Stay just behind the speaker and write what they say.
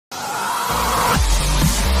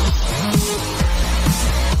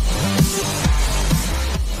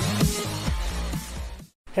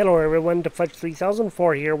Hello everyone,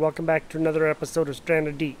 Ep11 here. Welcome back to another episode of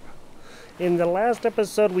Stranded Deep. In the last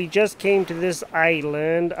episode, we just came to this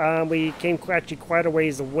island. We came actually quite a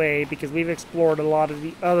ways away because we've explored a lot of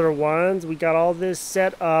the other ones. We got all this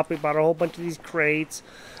set up. We bought a whole bunch of these crates.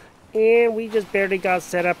 And we just barely got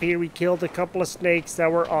set up here. We killed a couple of snakes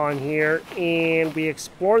that were on here. And we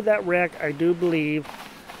explored that wreck, I do believe.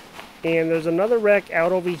 And there's another wreck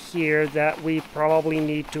out over here that we probably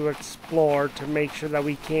need to explore to make sure that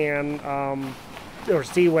we can or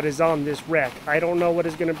see what is on this wreck. I don't know what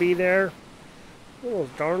is going to be there. Oh,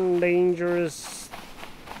 darn dangerous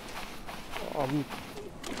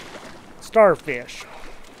starfish.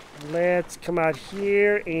 Let's come out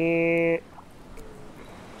here and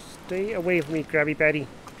stay away from me, Krabby Patty.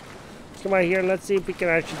 Let's come out here and let's see if we can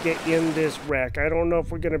actually get in this wreck. I don't know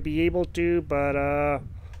if we're going to be able to, but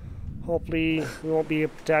hopefully we won't be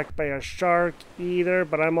attacked by a shark either,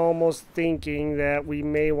 but I'm almost thinking that we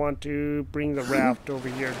may want to bring the raft over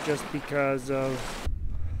here just because of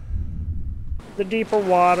the deeper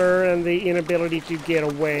water and the inability to get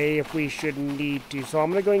away if we should need to. So I'm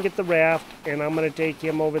going to go and get the raft, and I'm going to take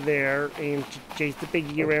him over there and chase the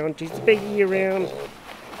piggy around,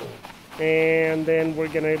 and then we're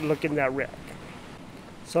going to look in that wreck.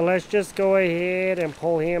 So let's just go ahead and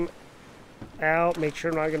pull him out, make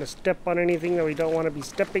sure I'm not going to step on anything that we don't want to be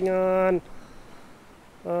stepping on.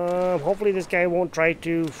 Hopefully this guy won't try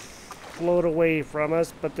to float away from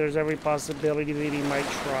us, but there's every possibility that he might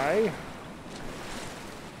try.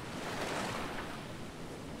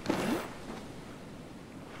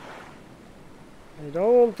 I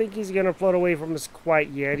don't think he's going to float away from us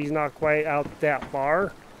quite yet. He's not quite out that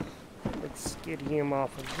far. Let's get him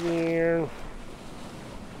off of here.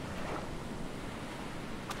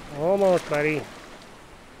 Almost, buddy.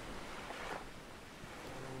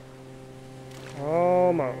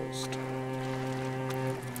 Almost.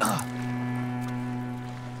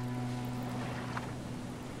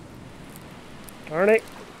 Darn it.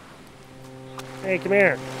 Hey, come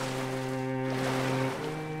here.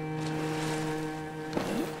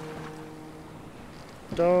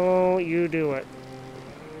 Don't you do it.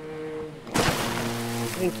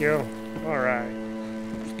 Thank you. Alright.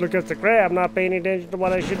 Look at the crab, not paying attention to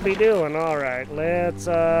what I should be doing. Alright, let's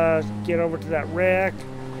get over to that wreck.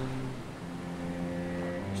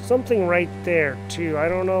 Something right there, too. I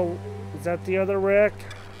don't know. Is that the other wreck?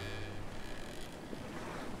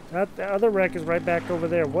 The other wreck is right back over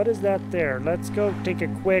there. What is that there? Let's go take a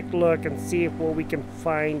quick look and see if what we can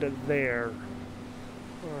find there.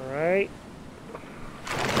 Alright.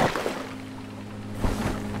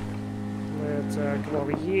 Let's come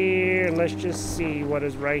over here and let's just see what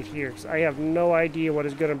is right here. 'Cause I have no idea what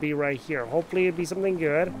is going to be right here. Hopefully it'll be something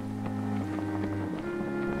good.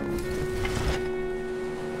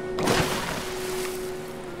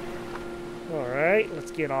 Alright,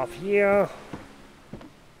 let's get off here.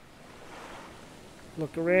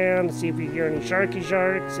 Look around, see if we hear any sharky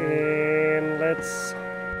sharks, and let's...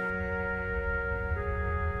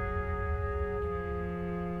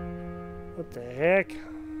 What the heck?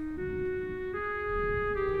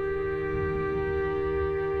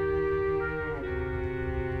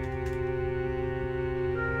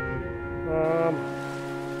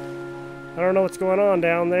 I don't know what's going on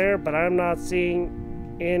down there, but I'm not seeing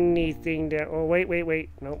anything down... Oh, wait.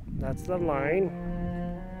 Nope, that's the line.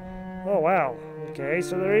 Oh, wow. Okay,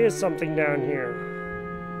 so there is something down here.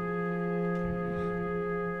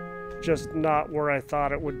 Just not where I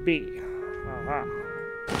thought it would be. Aha.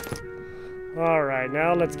 Alright,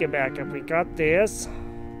 now let's get back up. We got this.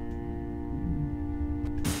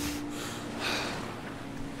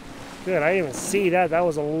 Good, I didn't even see that. That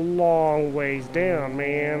was a long ways down,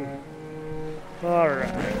 man.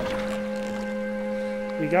 Alright.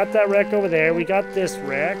 We got that wreck over there. We got this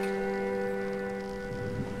wreck.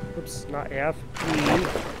 Oops, not F.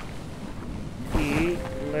 E.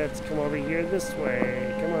 Let's come over here this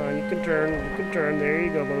way. Come on, you can turn. You can turn. There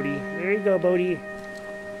you go, Bodie. There you go, Bodie.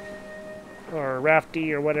 Or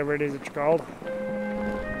Rafty, or whatever it is that you're called.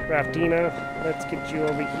 Raftina. Let's get you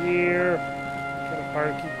over here.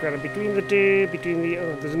 Keep kind of between the two,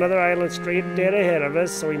 there's another island straight dead ahead of us,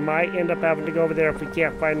 so we might end up having to go over there if we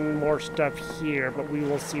can't find more stuff here, but we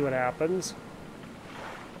will see what happens.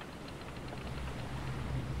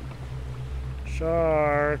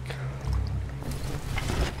 Shark.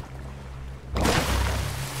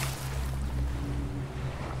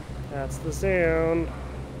 That's the sound.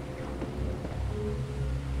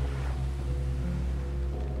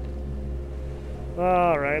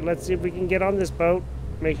 Alright, let's see if we can get on this boat.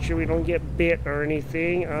 make sure we don't get bit or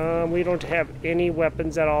anything. We don't have any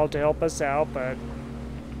weapons at all to help us out, but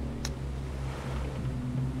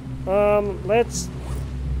let's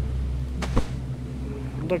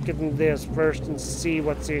look at this first and see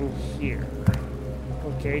what's in here.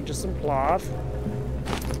 Okay, just some cloth.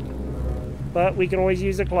 But we can always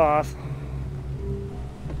use a cloth.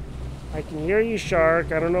 I can hear you,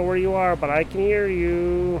 shark. I don't know where you are, but I can hear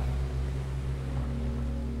you.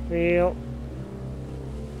 Well,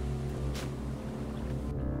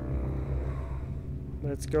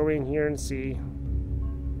 let's go in here and see.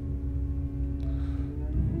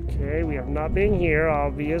 Okay, we have not been here,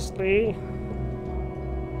 obviously.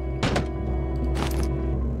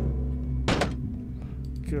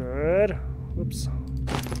 Good. Oops.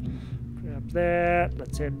 Grab that.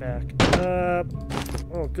 Let's head back up.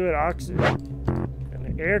 Oh, good. Oxygen. And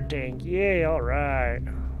an air tank. Yay, alright.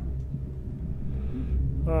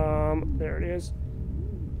 There it is.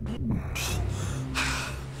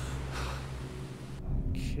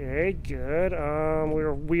 Okay, good.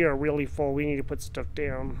 We are really full. We need to put stuff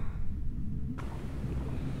down.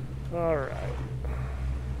 Alright.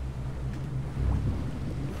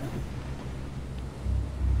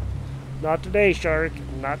 Not today, shark.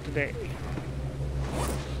 Not today.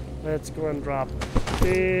 Let's go and drop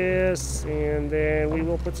this, and then we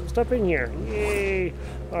will put some stuff in here. Yay!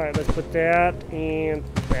 Alright, let's put that and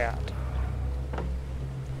that.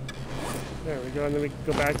 There we go, and then we can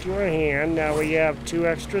go back to our hand. Now we have 2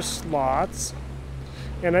 extra slots.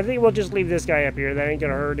 And I think we'll just leave this guy up here. That ain't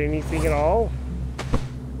gonna hurt anything at all.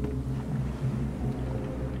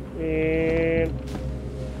 And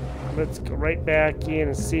let's go right back in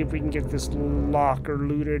and see if we can get this locker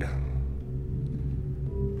looted.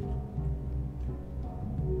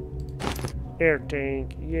 Air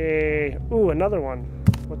tank, yay. Ooh, another one.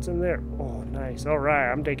 What's in there? Oh, nice.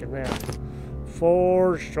 Alright, I'm taking that.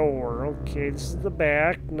 For sure. Okay, this is the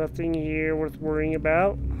back. Nothing here worth worrying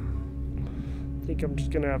about. I think I'm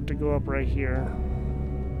just gonna have to go up right here.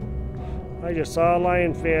 I just saw a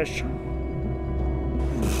lionfish.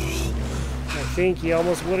 I think he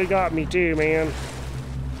almost would have got me too, man.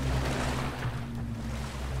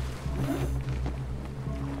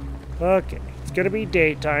 Okay, it's gonna be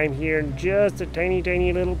daytime here in just a tiny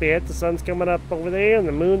little bit. The sun's coming up over there and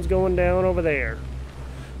the moon's going down over there.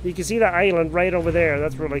 You can see the island right over there.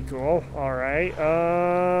 That's really cool. Alright,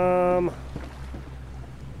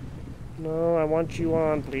 no, I want you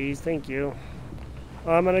on, please. Thank you.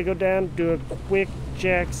 I'm gonna go down, do a quick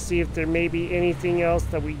check, see if there may be anything else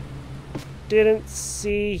that we didn't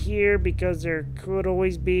see here, because there could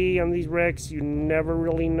always be on these wrecks. You never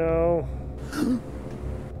really know.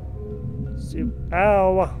 See,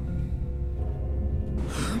 ow!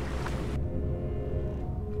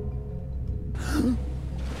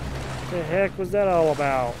 What the heck was that all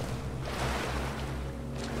about?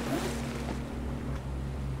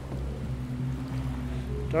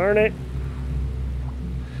 Darn it.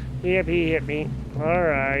 Yep, he hit me.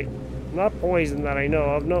 Alright. Not poison that I know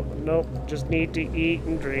of. Nope. Just need to eat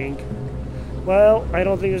and drink. Well, I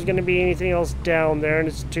don't think there's going to be anything else down there, and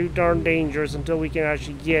it's too darn dangerous until we can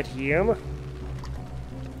actually get him.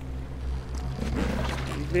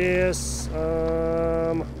 Do this.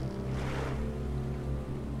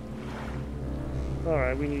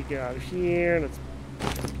 Alright, we need to get out of here. Let's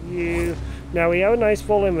pick you. Now we have a nice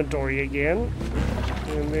full inventory again.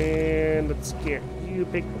 And then let's get you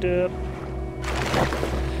picked up.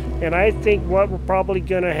 And I think what we're probably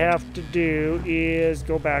going to have to do is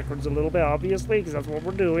go backwards a little bit, obviously, because that's what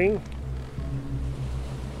we're doing.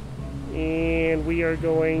 And we are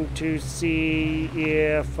going to see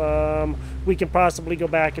if we can possibly go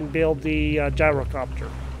back and build the gyrocopter.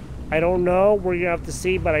 I don't know. We're going to have to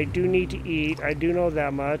see, but I do need to eat. I do know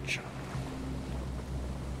that much.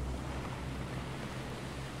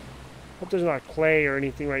 Hope there's not clay or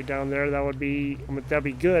anything right down there. That would be, that'd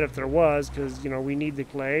be good if there was, because, you know, we need the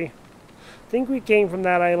clay. I think we came from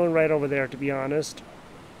that island right over there, to be honest.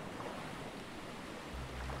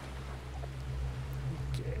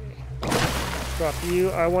 Okay. Drop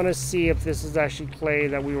you. I want to see if this is actually clay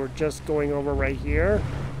that we were just going over right here.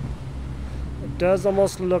 It does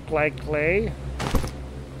almost look like clay.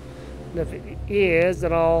 And if it is,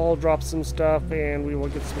 then I'll drop some stuff and we will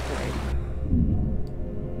get some clay.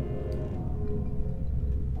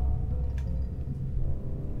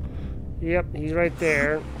 Yep, he's right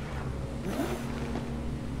there.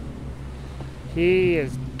 He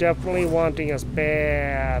is definitely wanting us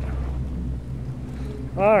bad.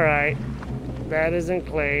 Alright. That isn't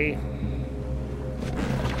clay.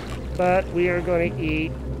 But we are going to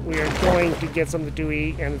eat. We are going to get something to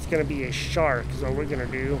eat, and it's going to be a shark, is what we're going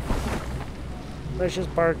to do. Let's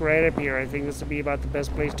just park right up here. I think this would be about the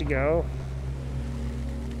best place to go.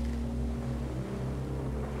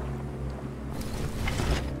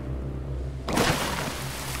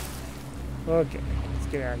 Okay, let's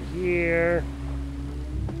get out of here.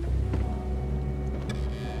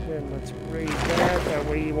 Then let's raise that. That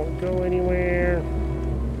way you won't go anywhere.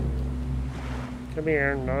 Come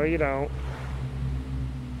here. No, you don't.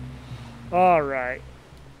 Alright.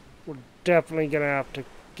 We're definitely going to have to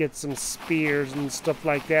get some spears and stuff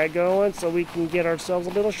like that going so we can get ourselves a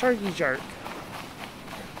little sharky shark.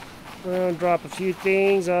 We'll drop a few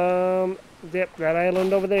things. Yep, that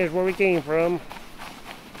island over there is where we came from.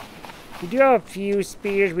 We do have a few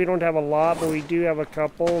spears. We don't have a lot, but we do have a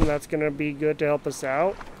couple, and that's going to be good to help us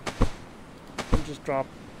out. We'll just drop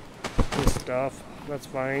this stuff. That's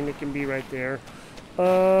fine. It can be right there.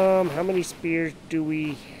 How many spears do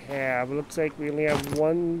we have? It looks like we only have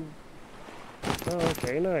one. Oh,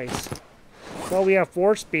 okay, nice. Well, we have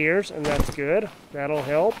 4 spears, and that's good. That'll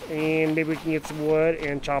help. And maybe we can get some wood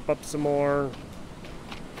and chop up some more.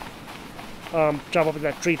 Chop up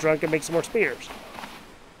that tree trunk and make some more spears.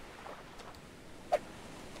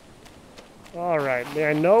 Alright,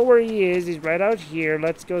 I know where he is. He's right out here.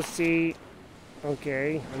 Let's go see.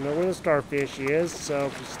 Okay, I know where the starfish is. So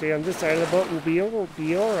if we stay on this side of the boat, we'll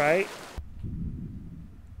be alright.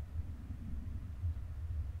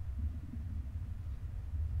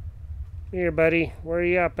 Here, buddy. Where are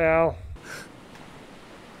you at, pal?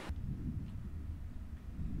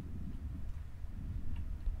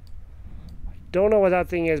 I don't know what that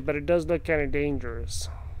thing is, but it does look kind of dangerous.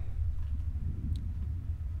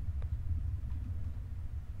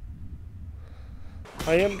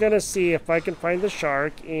 I am gonna see if I can find the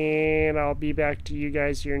shark, and I'll be back to you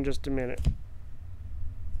guys here in just a minute.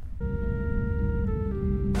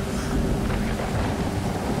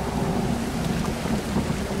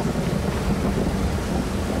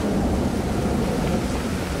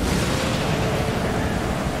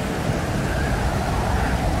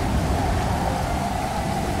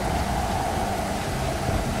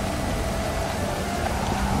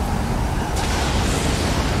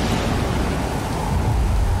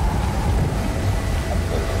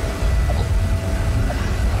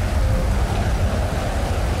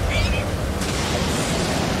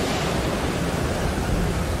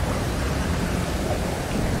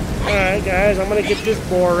 Alright guys, I'm gonna get this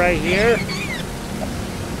boar right here.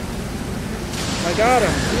 I got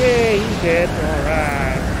him. Yay, he's dead.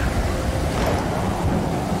 Alright.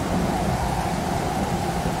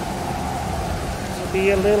 This will be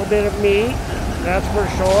a little bit of meat, that's for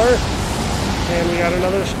sure. And we got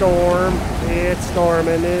another storm. It's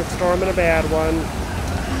storming a bad one.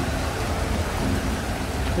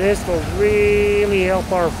 This will really help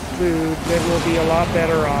our food. Then we'll be a lot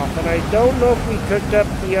better off. And I don't know if we cooked up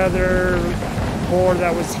the other boar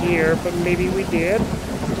that was here, but maybe we did.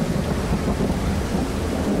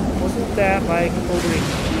 Wasn't that like over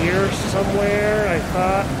here somewhere, I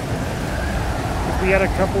thought? We had a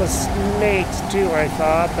couple of snakes too, I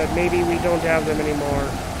thought, but maybe we don't have them anymore.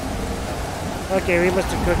 Okay, we must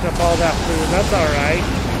have cooked up all that food. That's alright.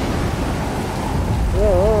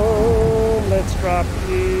 Whoa, let's drop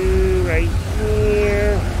you right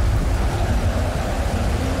here.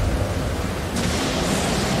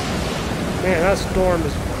 Man, that storm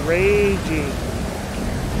is raging.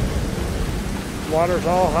 Water's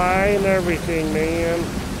all high and everything, man.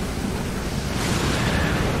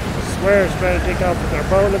 I swear it's trying to take off with our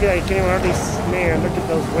boat. Look at that, you can't even hardly, man, look at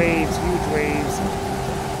those waves, huge waves.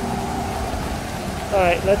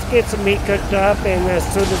 Alright, let's get some meat cooked up, and as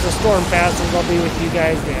soon as the storm passes, I'll be with you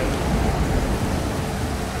guys then.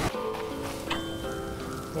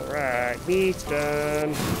 Alright, meat's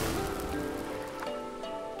done.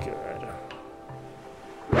 Good.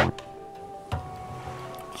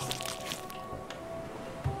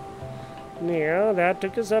 Yeah, that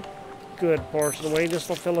took us up a good portion of the way. This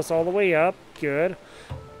will fill us all the way up. Good.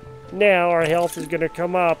 Now our health is going to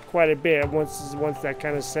come up quite a bit once that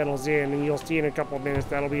kind of settles in, and you'll see in a couple of minutes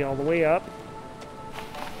that'll be all the way up.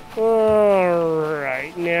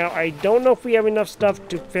 Alright, now I don't know if we have enough stuff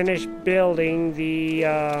to finish building the,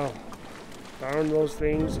 darn those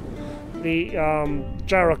things, the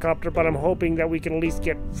gyrocopter, but I'm hoping that we can at least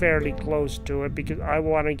get fairly close to it because I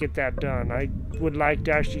want to get that done. I would like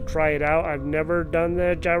to actually try it out. I've never done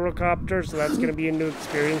the gyrocopter, so that's going to be a new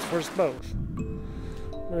experience for us both.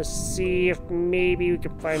 Let's see if maybe we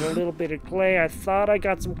can find a little bit of clay. I thought I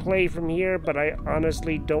got some clay from here, but I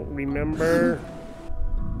honestly don't remember.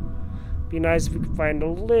 Be nice if we could find a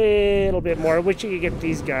little bit more. I wish you could get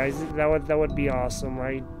these guys. That would be awesome.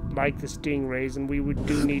 I like the stingrays, and we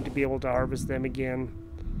do need to be able to harvest them again.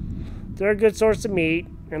 They're a good source of meat,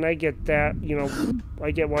 and I get that, you know,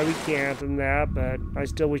 I get why we can't and that, but I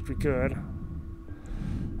still wish we could.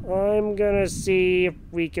 I'm gonna see if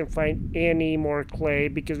we can find any more clay,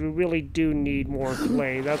 because we really do need more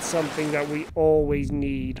clay. That's something that we always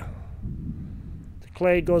need. The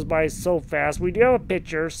clay goes by so fast. We do have a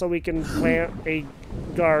pitcher, so we can plant a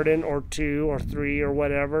garden or 2 or 3 or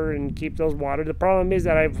whatever and keep those watered. The problem is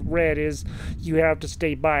that I've read is you have to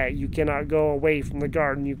stay by it. You cannot go away from the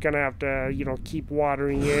garden. You kind of have to, you know, keep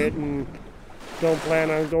watering it, and don't plan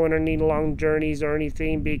on going on any long journeys or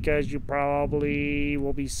anything, because you probably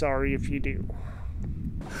will be sorry if you do.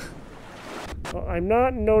 Well, I'm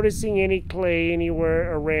not noticing any clay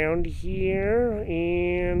anywhere around here,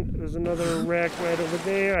 and there's another wreck right over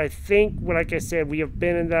there. I think, well, like I said, we have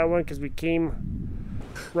been in that one because we came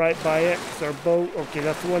right by it. It's our boat. Okay,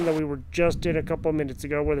 that's the one that we were just in a couple minutes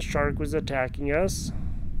ago where the shark was attacking us.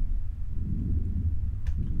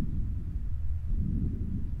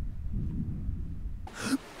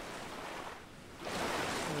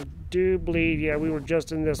 Do believe, yeah, we were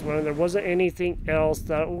just in this one, and there wasn't anything else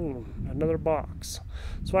that, ooh, another box.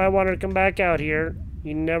 That's why I wanted to come back out here.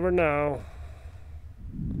 You never know.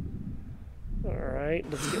 Alright,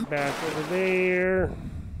 let's get back over there.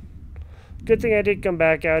 Good thing I did come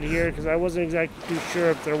back out here, because I wasn't exactly too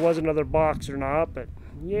sure if there was another box or not, but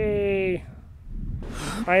yay.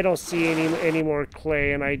 I don't see any more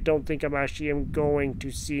clay, and I don't think I'm going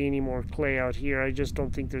to see any more clay out here. I just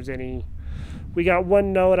don't think there's any. We got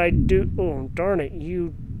one note I do. Oh, darn it,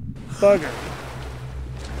 you bugger.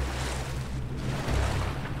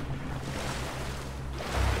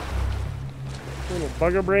 Little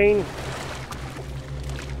bugger brain.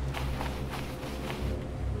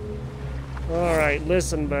 Alright,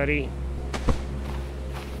 listen, buddy.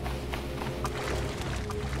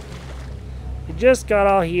 You just got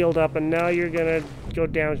all healed up, and now you're gonna go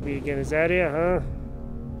down to me again. Is that it, huh?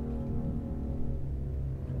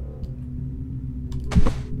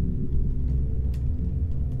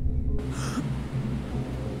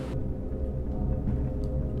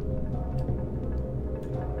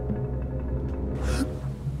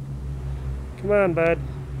 Come on, bud.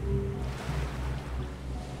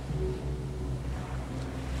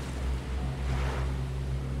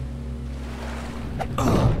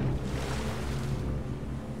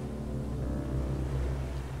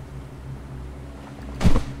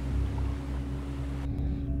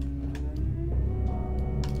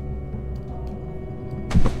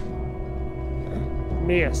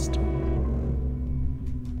 Missed.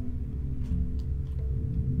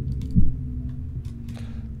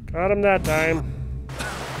 Got him that time.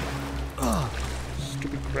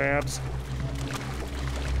 Stupid crabs.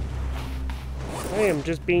 I am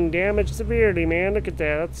just being damaged severely, man. Look at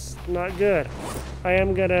that. That's not good. I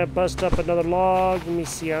am gonna bust up another log. Let me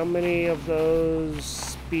see, how many of those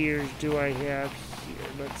spears do I have here?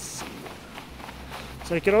 Let's see.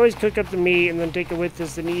 So I can always cook up the meat and then take it with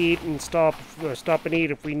us and eat and stop and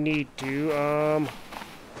eat if we need to.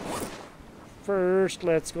 First,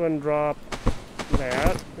 let's go and drop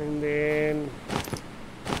that, and then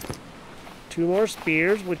 2 more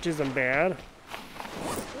spears, which isn't bad.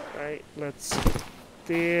 Alright, let's get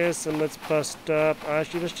this, and let's bust up.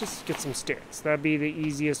 Actually, let's just get some sticks. That'd be the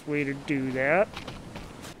easiest way to do that.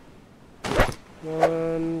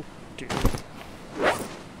 1, 2.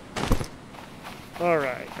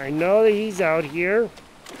 Alright, I know that he's out here.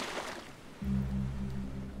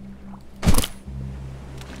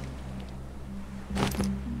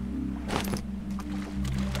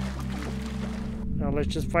 Now let's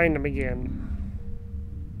just find him again.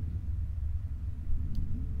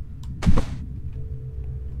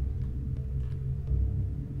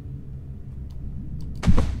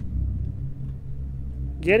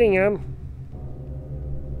 Getting him.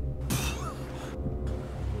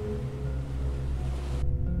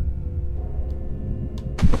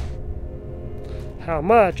 How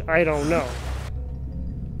much? I don't know.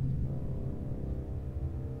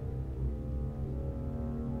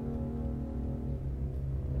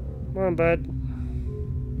 Come on, bud.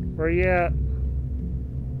 Where you at?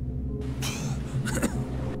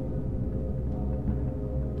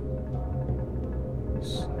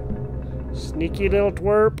 Sneaky little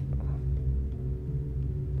twerp.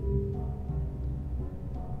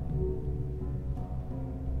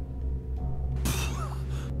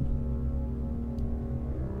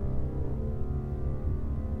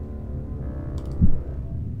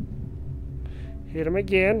 Hit him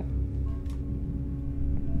again.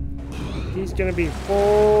 He's gonna be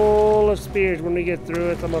full of spears when we get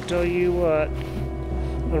through it, I'm gonna tell you what.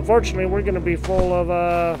 Unfortunately, we're going to be full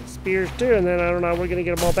of spears too, and then I don't know, we're going to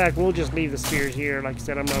get them all back. We'll just leave the spears here. Like I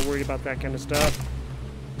said, I'm not worried about that kind of stuff.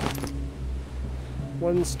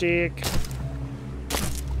 One stick.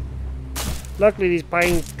 Luckily, these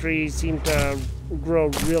pine trees seem to grow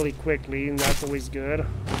really quickly, and that's always good.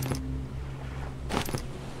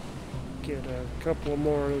 Get a couple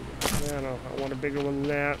more. I don't know. I want a bigger one than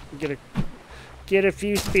that. Get a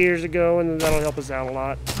few spears to go, and then that'll help us out a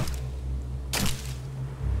lot.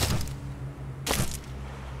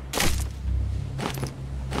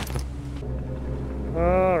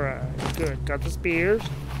 Alright, good. Got the spears.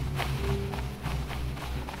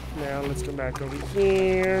 Now let's go back over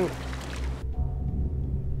here.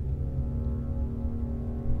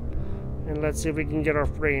 And let's see if we can get our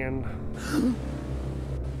friend.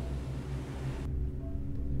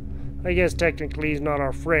 I guess technically he's not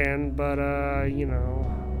our friend, but you know.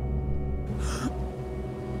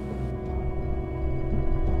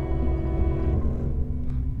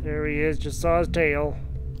 There he is, just saw his tail.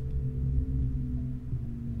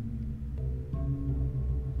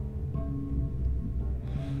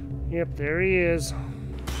 Yep, there he is.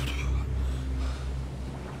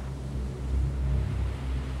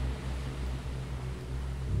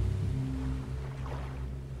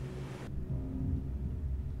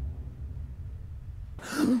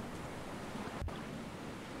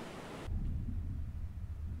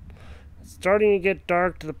 It's starting to get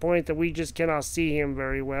dark to the point that we just cannot see him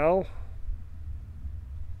very well.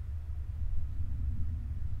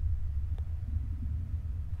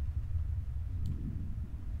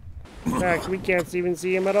 In fact, we can't even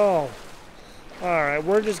see him at all. Alright,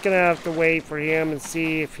 we're just gonna have to wait for him and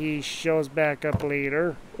see if he shows back up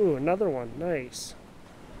later. Ooh, another one. Nice.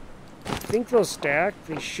 I think they'll stack.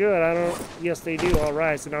 They should. I don't... Yes, they do.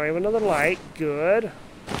 Alright, so now we have another light. Good.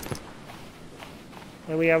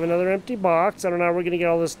 And we have another empty box. I don't know how we're gonna get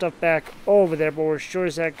all this stuff back over there, but we're sure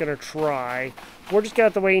as heck gonna try. We're just gonna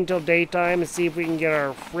have to wait until daytime and see if we can get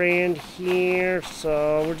our friend here.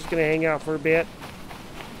 So, we're just gonna hang out for a bit.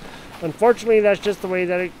 Unfortunately, that's just the way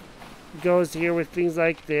that it goes here with things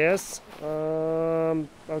like this.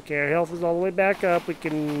 Okay, our health is all the way back up. We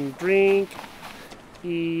can drink,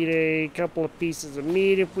 eat a couple of pieces of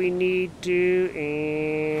meat if we need to,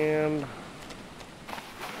 and...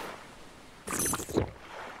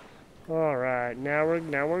 Alright, now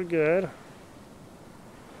we're good.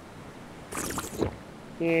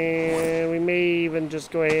 And we may even just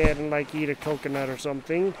go ahead and like eat a coconut or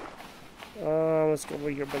something. Let's go over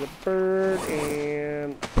here by the bird,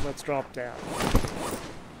 and let's drop that.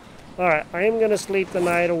 Alright, I am going to sleep the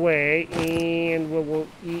night away, and we'll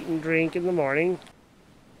eat and drink in the morning.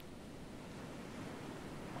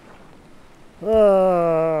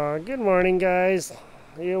 Good morning, guys.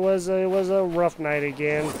 It was a rough night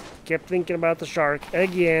again. Kept thinking about the shark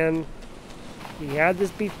again. We had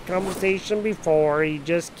this conversation before. He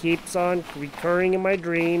just keeps on recurring in my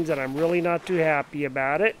dreams, and I'm really not too happy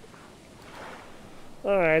about it.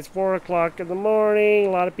 Alright, it's 4 o'clock in the morning. A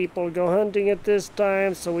lot of people go hunting at this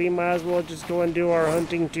time, so we might as well just go and do our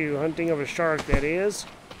hunting too. Hunting of a shark, that is.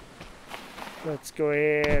 Let's go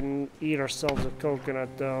ahead and eat ourselves a coconut,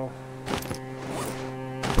 though.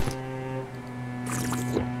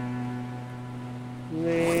 And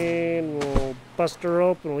then we'll bust her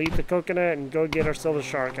open, we'll eat the coconut, and go get ourselves a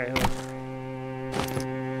shark, I hope.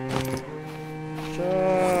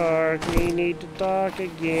 Shark, we need to talk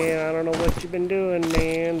again. I don't know what you've been doing,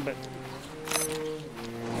 man, but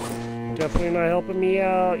definitely not helping me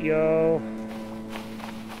out, yo.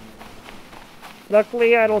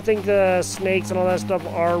 Luckily, I don't think the snakes and all that stuff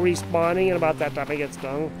are respawning, and about that time I get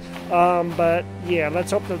stung. But yeah,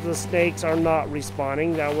 let's hope that the snakes are not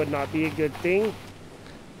respawning. That would not be a good thing.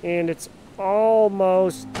 And it's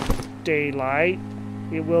almost daylight.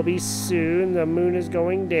 It will be soon. The moon is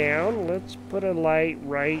going down. Let's put a light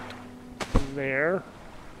right there.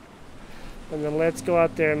 And then let's go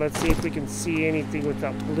out there and let's see if we can see anything with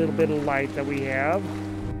that little bit of light that we have.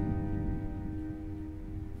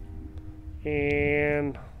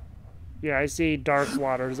 And yeah, I see dark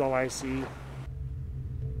water is all I see.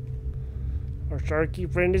 Our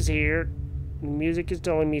sharky friend is here. The music is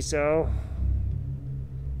telling me so.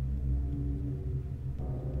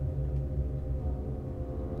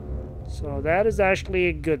 So that is actually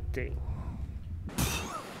a good thing.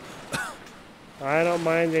 I don't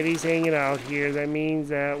mind that he's hanging out here. That means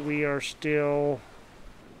that we are still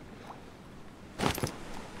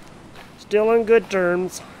on good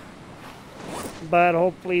terms. But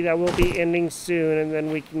hopefully that will be ending soon, and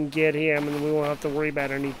then we can get him, and we won't have to worry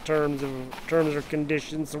about any terms or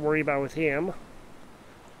conditions to worry about with him.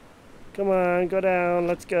 Come on, go down.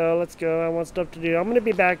 Let's go, let's go. I want stuff to do. I'm going to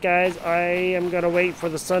be back, guys. I am going to wait for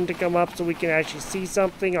the sun to come up so we can actually see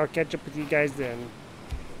something. I'll catch up with you guys then.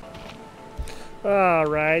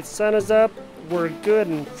 Alright, sun is up. We're good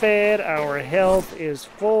and fed. Our health is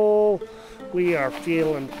full. We are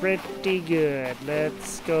feeling pretty good.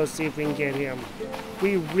 Let's go see if we can get him.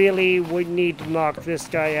 We really would need to knock this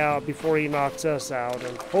guy out before he knocks us out.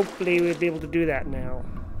 And hopefully we'll be able to do that now.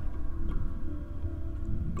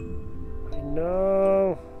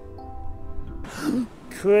 No.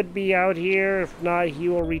 Could be out here. If not, he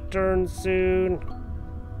will return soon.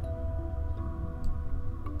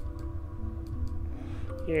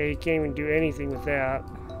 Yeah, you can't even do anything with that.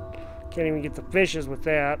 Can't even get the fishes with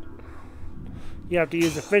that. You have to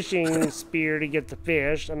use a fishing spear to get the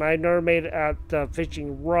fish. And I never made it at the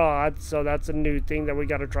fishing rod, so that's a new thing that we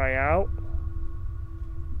got to try out.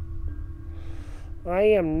 I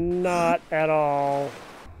am not at all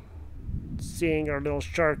seeing our little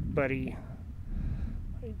shark buddy.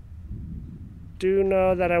 I do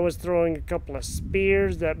know that I was throwing a couple of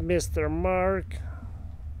spears that missed their mark.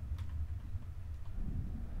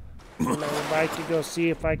 And I would like to go see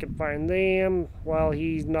if I can find them while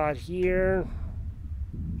he's not here.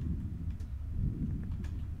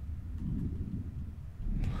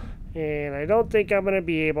 And I don't think I'm going to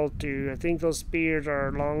be able to. I think those spears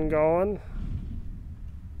are long gone.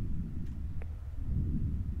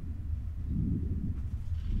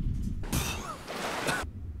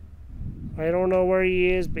 I don't know where he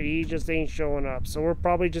is, but he just ain't showing up. So we're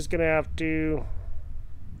probably just going to have to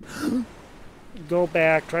go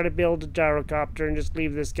back, try to build a gyrocopter, and just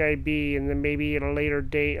leave this guy be. And then maybe at a later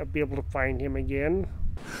date I'll be able to find him again.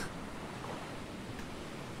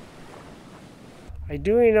 I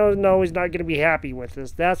do know he's not going to be happy with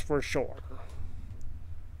this, that's for sure.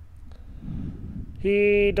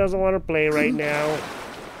 He doesn't want to play right now.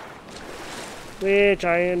 Which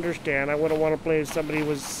I understand. I wouldn't want to play if somebody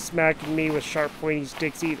was smacking me with sharp pointy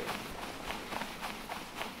sticks either.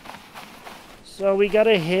 So we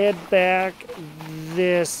gotta head back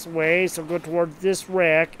this way. So go towards this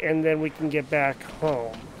wreck and then we can get back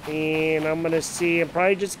home. And I'm gonna see, I'm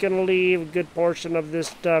probably just gonna leave a good portion of this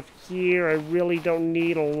stuff here. I really don't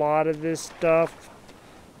need a lot of this stuff.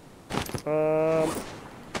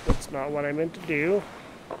 That's not what I meant to do.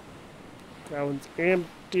 That one's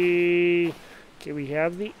empty. Okay, we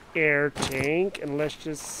have the air tank, and let's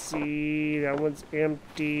just see, that one's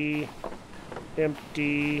empty,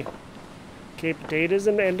 empty. Okay, potatoes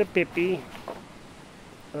and a pippy.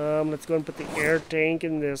 Let's go and put the air tank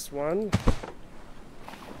in this one.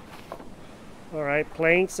 Alright,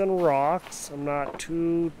 planks and rocks. I'm not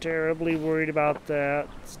too terribly worried about that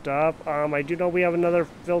stuff. I do know we have another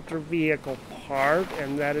filter vehicle part,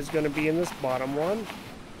 and that is going to be in this bottom one.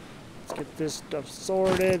 Let's get this stuff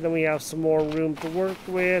sorted. Then we have some more room to work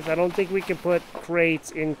with. I don't think we can put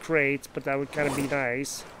crates in crates, but that would kind of be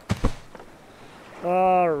nice.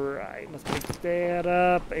 Alright, let's pick that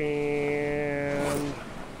up and...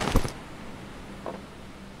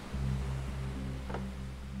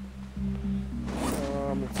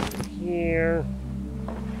 let's go here.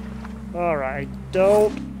 Alright, I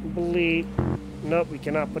don't believe... Nope, we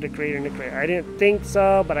cannot put a crate in a crate. I didn't think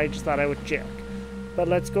so, but I just thought I would check. But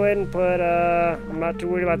let's go ahead and put, I'm not too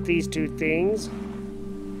worried about these two things.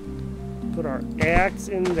 Put our axe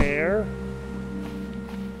in there.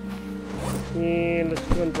 And let's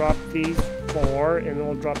go and drop these 4, and then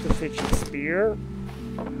we'll drop the fishing spear.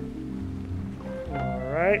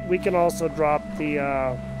 Alright, we can also drop the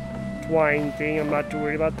twine thing. I'm not too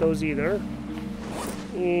worried about those either.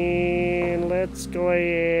 And let's go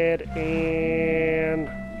ahead and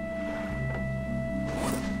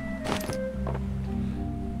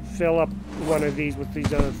fill up one of these with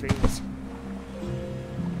these other things.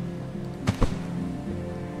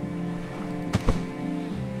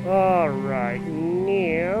 Alright,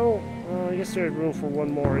 now, I guess there's room for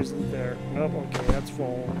one more, isn't there? Nope, okay, that's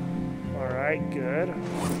full. Alright, good.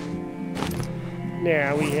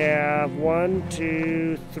 Now we have 1,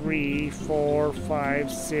 2, 3, 4,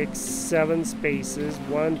 5, 6, 7 spaces.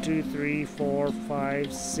 1, 2, 3, 4,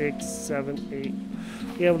 5, 6, 7,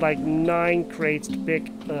 8. We have like 9 crates to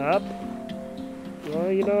pick up.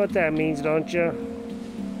 Well, you know what that means, don't you?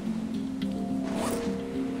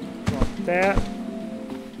 Drop that.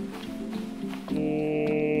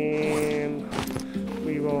 And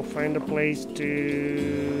we will find a place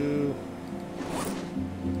to...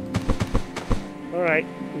 Alright,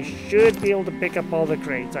 we should be able to pick up all the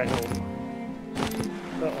crates, I hope.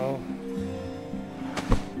 Uh-oh.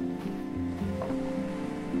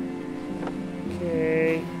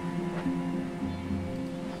 Okay.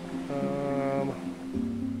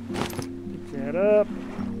 up.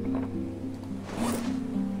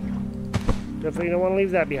 Definitely don't want to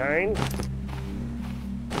leave that behind.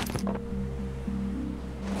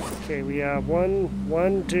 Okay, we have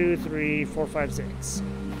 1, 2, 3, 4, 5, 6.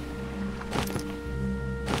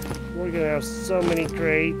 We're gonna have so many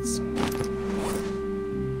crates.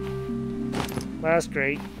 Last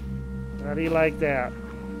crate. How do you like that?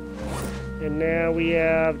 And now we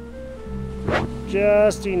have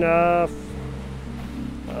just enough.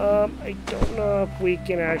 I don't know if we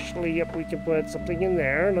can actually, yep, we can put something in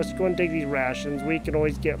there. Let's go and take these rations. We can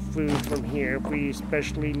always get food from here if we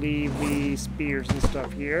especially leave the spears and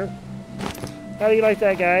stuff here. How do you like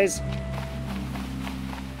that, guys?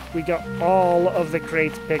 We got all of the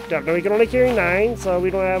crates picked up. Now we can only carry 9, so we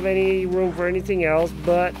don't have any room for anything else,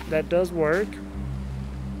 but that does work.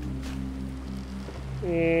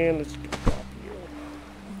 And let's drop you.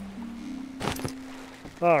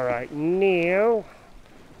 Alright, now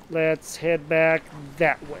let's head back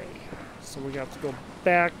that way. So we got to go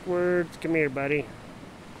backwards. Come here, buddy.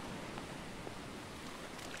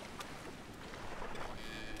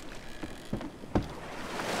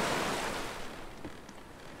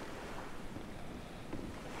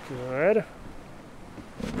 Good.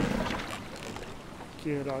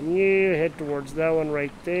 Good on you. Head towards that one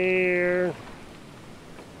right there.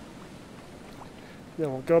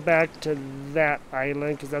 Then we'll go back to that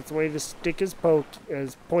island because that's the way the stick is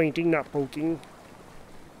pointing, not poking.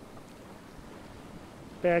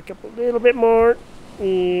 Back up a little bit more,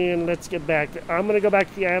 and let's get back. I'm gonna go back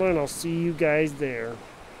to the island. I'll see you guys there.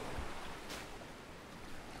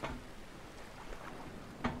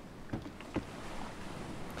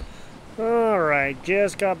 Alright,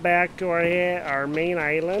 just got back to our main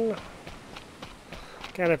island.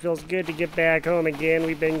 Kind of feels good to get back home again.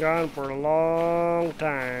 We've been gone for a long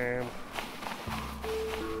time.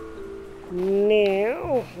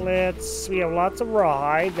 Now, we have lots of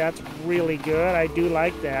rawhide. That's really good. I do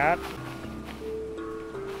like that.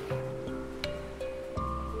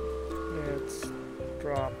 Let's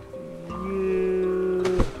drop you.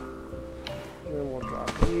 Then we'll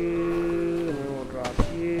drop you. And then we'll drop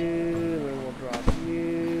you. And then we'll drop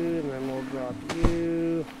you. And then we'll drop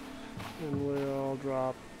you. And we'll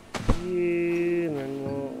drop you. And then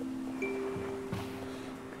we'll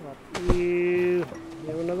drop you. We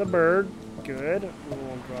have another bird. Good. And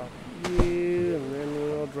we'll drop you. And then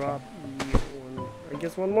we'll drop you. And I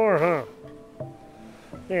guess one more, huh?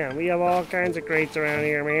 Yeah, we have all kinds of crates around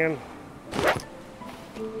here, man.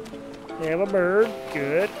 We have a bird.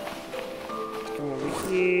 Good. Let's come over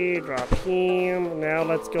here. Drop him. Now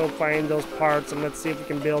let's go find those parts and let's see if we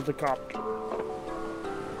can build the copter.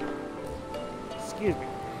 Excuse me.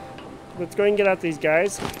 Let's go and get out these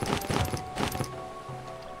guys.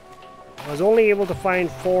 I was only able to find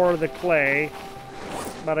 4 of the clay,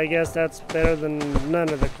 but I guess that's better than none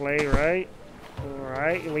of the clay, right?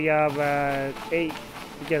 Alright, we have 8, I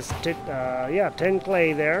guess, 10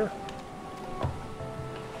 clay there.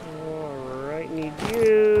 Alright, need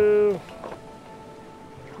you.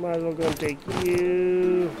 Might as well go and take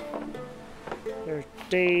you. There's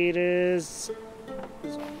potatoes.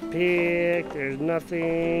 There's a pig. There's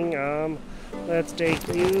nothing. Let's take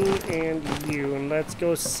you and you, and let's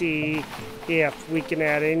go see if we can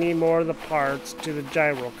add any more of the parts to the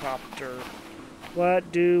gyrocopter.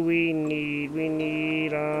 What do we need? We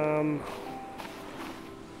need,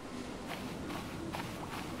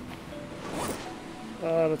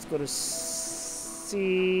 let's go to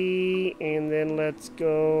C, and then let's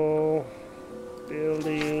go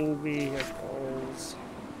building vehicles.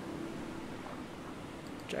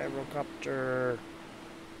 Gyrocopter.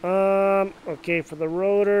 Okay, for the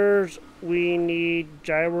rotors, we need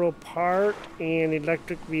gyro part and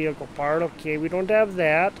electric vehicle part. Okay, we don't have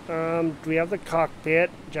that. We have the cockpit,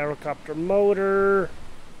 gyrocopter motor,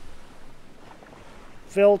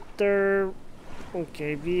 filter,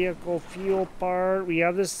 okay, vehicle fuel part. We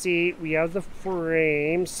have the seat, we have the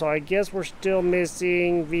frame, so I guess we're still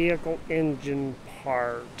missing vehicle engine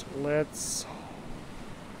part.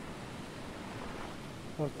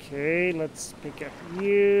 Okay, let's pick up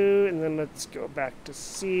you, and then let's go back to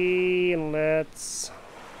C, and let's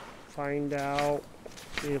find out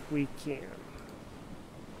if we can.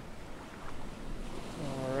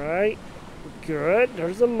 Alright, good.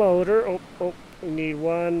 There's a motor. Oh, we need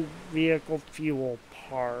one vehicle fuel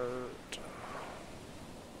part.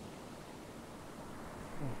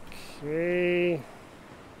 Okay.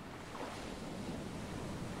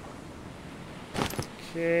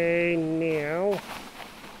 Okay, now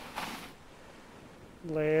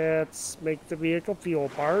let's make the vehicle fuel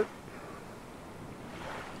part.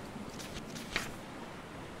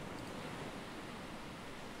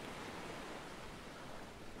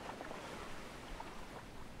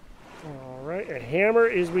 a hammer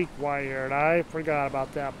is required. I forgot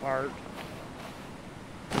about that part.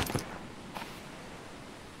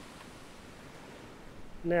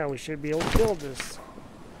 Now we should be able to build this.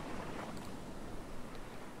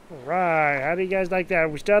 Alright, how do you guys like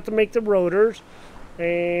that? We still have to make the rotors.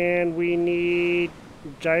 And we need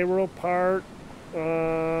gyro part.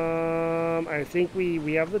 I think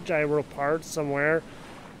we have the gyro part somewhere.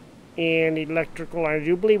 And electrical. I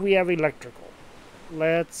do believe we have electrical.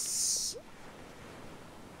 Let's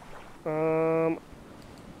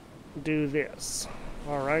do this.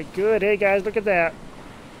 Alright, good. Hey guys, look at that.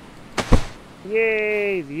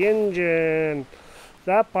 Yay, the engine.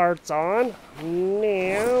 That part's on.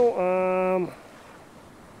 Now,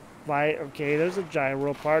 okay, there's a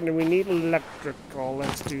gyro part, and we need electrical.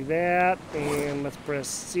 Let's do that, and let's press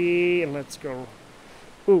C, and let's go.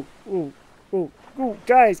 Ooh, ooh, ooh, ooh.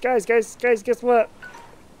 Guys, guess what?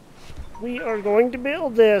 We are going to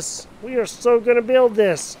build this. We are so going to build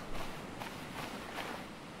this.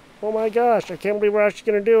 Oh my gosh, I can't believe we're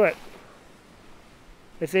actually going to do it.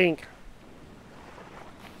 I think.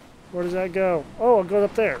 Where does that go? Oh, it goes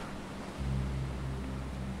up there.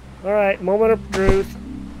 Alright, moment of truth.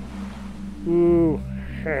 Ooh.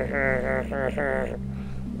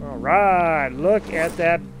 Alright, look at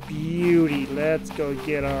that beauty. Let's go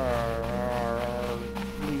get our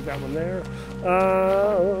leave that one there.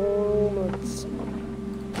 Let's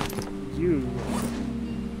you.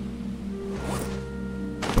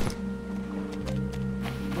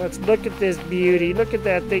 Let's look at this beauty. Look at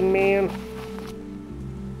that thing, man.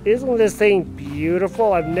 Isn't this thing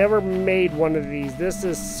beautiful? I've never made one of these. This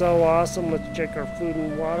is so awesome. Let's check our food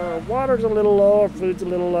and water. Our water's a little low, our food's a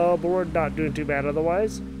little low, but we're not doing too bad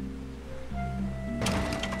otherwise.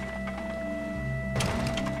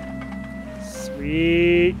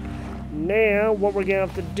 Sweet. Now, what we're going to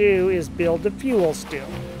have to do is build the fuel still.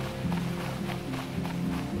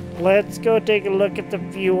 Let's go take a look at the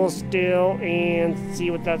fuel still and see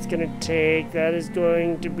what that's going to take. That is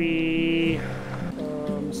going to be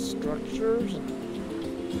structures.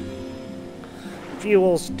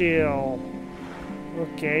 Fuel still.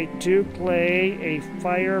 Okay, 2 clay, a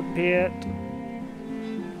fire pit,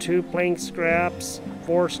 2 plank scraps,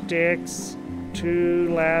 4 sticks,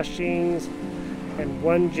 2 lashings, and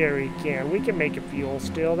 1 jerry can. We can make a fuel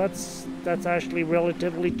still. That's actually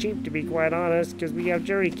relatively cheap, to be quite honest, because we have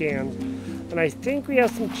jerry cans. And I think we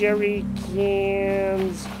have some jerry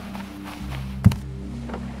cans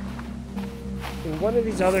in one of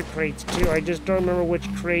these other crates too. I just don't remember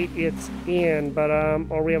which crate it's in, but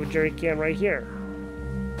or we have a jerry can right here.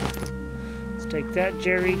 Let's take that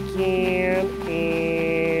jerry can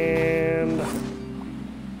and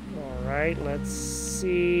alright, let's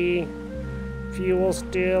see. Fuel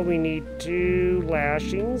still, we need 2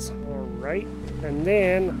 lashings. Alright, and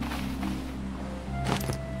then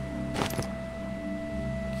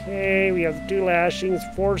okay, we have 2 lashings,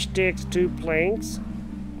 4 sticks, 2 planks.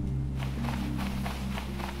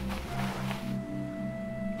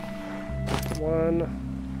 1,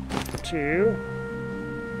 2.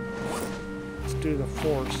 Let's do the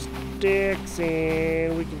 4 sticks,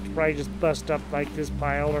 and we can probably just bust up like this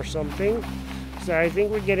pile or something. So I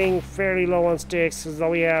think we're getting fairly low on sticks because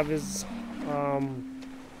all we have is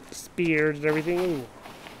spears and everything. Ooh,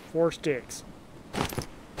 4 sticks.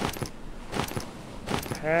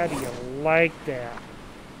 How do you like that?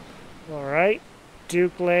 Alright,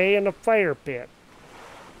 2 clay and a fire pit.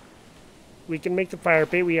 We can make the fire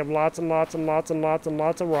pit. We have lots and lots and lots and lots and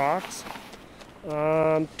lots of rocks.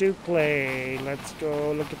 2 clay. Let's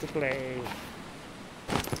go look at the clay.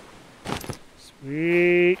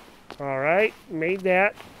 Sweet. Alright, made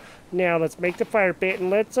that. Now let's make the fire pit, and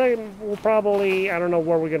let's we'll probably, I don't know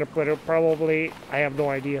where we're going to put it. Probably, I have no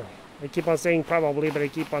idea. I keep on saying probably, but I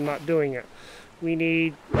keep on not doing it. We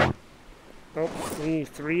need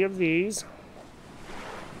 3 of these.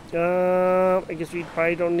 I guess we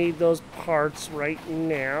probably don't need those parts right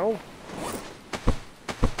now.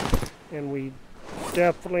 And we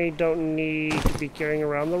definitely don't need to be carrying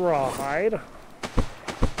around the rawhide.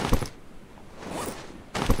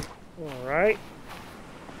 Alright.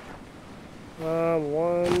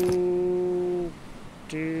 1,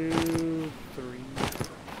 2, 3.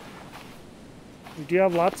 We do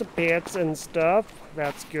have lots of pits and stuff.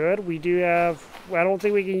 That's good. We do have... I don't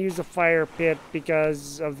think we can use the fire pit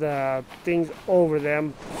because of the things over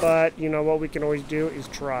them. But, you know, what we can always do is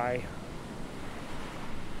try.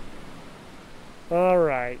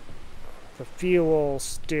 Alright. The fuel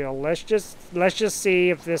still. Let's just see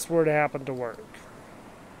if this were to happen to work.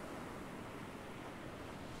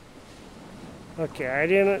 Okay, I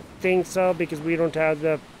didn't think so because we don't have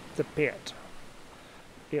the pit.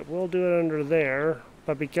 It will do it under there,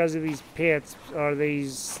 but because of these pits or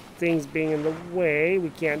these things being in the way, we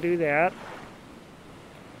can't do that.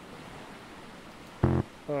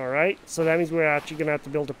 Alright, so that means we're actually going to have to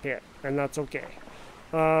build a pit, and that's okay.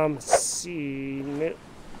 See.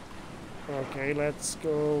 Okay, let's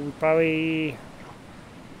go. We probably...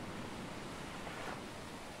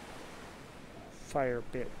 Fire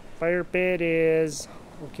pit. Fire pit is...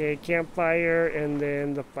 Okay, campfire, and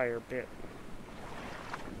then the fire pit.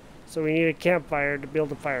 So we need a campfire to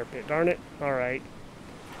build a fire pit. Darn it. Alright.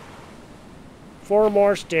 4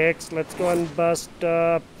 more sticks. Let's go and bust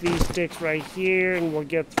up these sticks right here, and we'll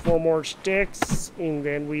get 4 more sticks, and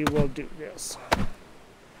then we will do this.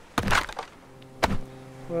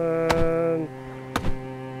 1,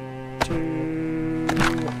 2,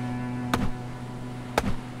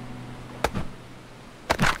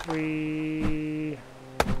 3,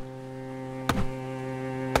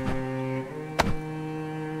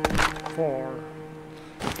 4.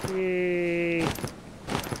 Yay.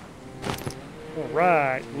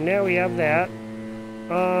 Alright, now we have that.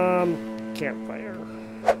 Campfire.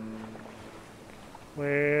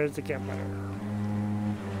 Where's the campfire?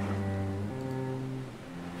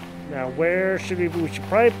 Now, where should we should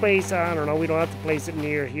probably place, I don't know, we don't have to place it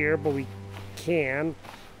near here, but we can.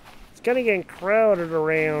 It's kind of getting crowded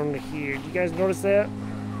around here. Do you guys notice that?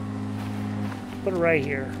 Put it right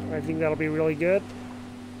here. I think that'll be really good.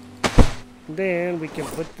 Then we can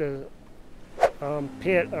put the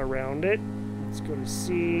pit around it. Let's go to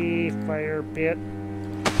C, fire pit.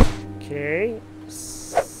 Okay.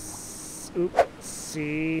 Oops,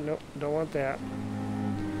 C, nope, don't want that.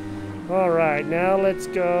 Alright, now let's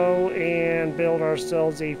go and build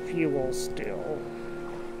ourselves a fuel still.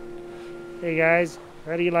 Hey guys,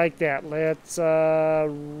 how do you like that? Let's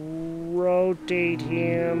rotate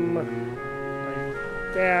him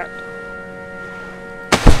like that.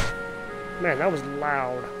 Man, that was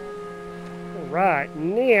loud. Alright,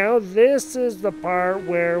 now this is the part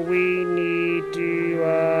where we need to,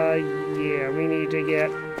 we need to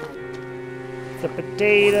get the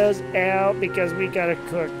potatoes out because we gotta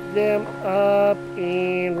cook them up,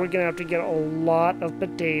 and we're gonna have to get a lot of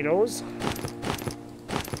potatoes.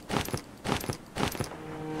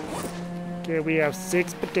 Okay, we have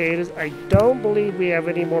 6 potatoes. I don't believe we have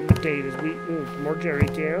any more potatoes. More jerry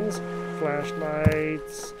cans,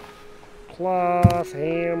 flashlights, cloth,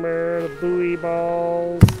 hammer, the buoy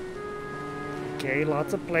balls. Okay,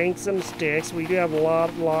 lots of planks and sticks. We do have a lot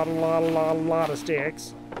of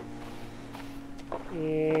sticks.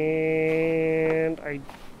 And I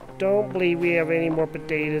don't believe we have any more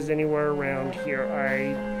potatoes anywhere around here.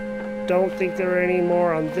 I don't think there are any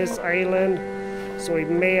more on this island, so we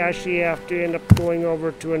may actually have to end up going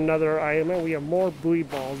over to another island. We have more buoy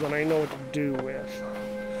balls than I know what to do with.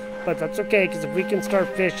 But that's okay, because if we can start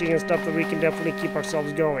fishing and stuff, then we can definitely keep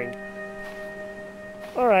ourselves going.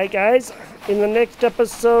 Alright guys, in the next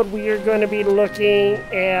episode we are going to be looking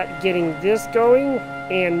at getting this going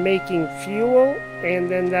and making fuel, and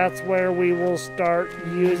then that's where we will start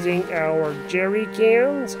using our jerry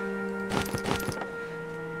cans,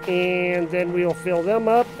 and then we'll fill them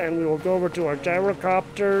up and we will go over to our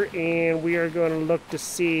gyrocopter, and we are going to look to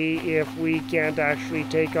see if we can't actually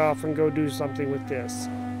take off and go do something with this.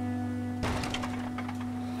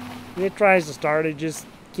 It tries to start, it just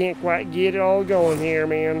can't quite get it all going here,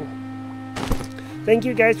 man. Thank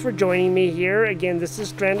you guys for joining me here. Again, this is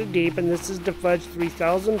Stranded Deep, and this is Fudge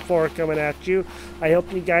 3004 coming at you. I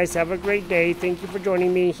hope you guys have a great day. Thank you for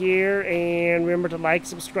joining me here, and remember to like,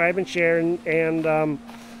 subscribe, and share, and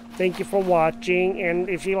thank you for watching. And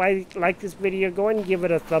if you like this video, go ahead and give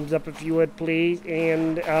it a thumbs up if you would, please,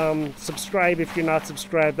 and subscribe if you're not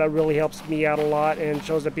subscribed. That really helps me out a lot and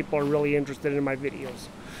shows that people are really interested in my videos.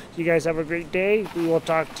 You guys have a great day. We will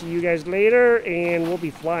talk to you guys later, and we'll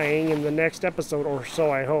be flying in the next episode or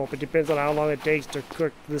so, I hope. It depends on how long it takes to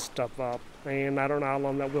cook this stuff up, and I don't know how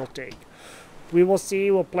long that will take. We will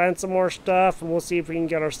see. We'll plan some more stuff, and we'll see if we can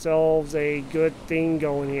get ourselves a good thing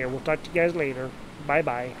going here. We'll talk to you guys later.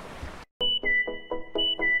 Bye-bye.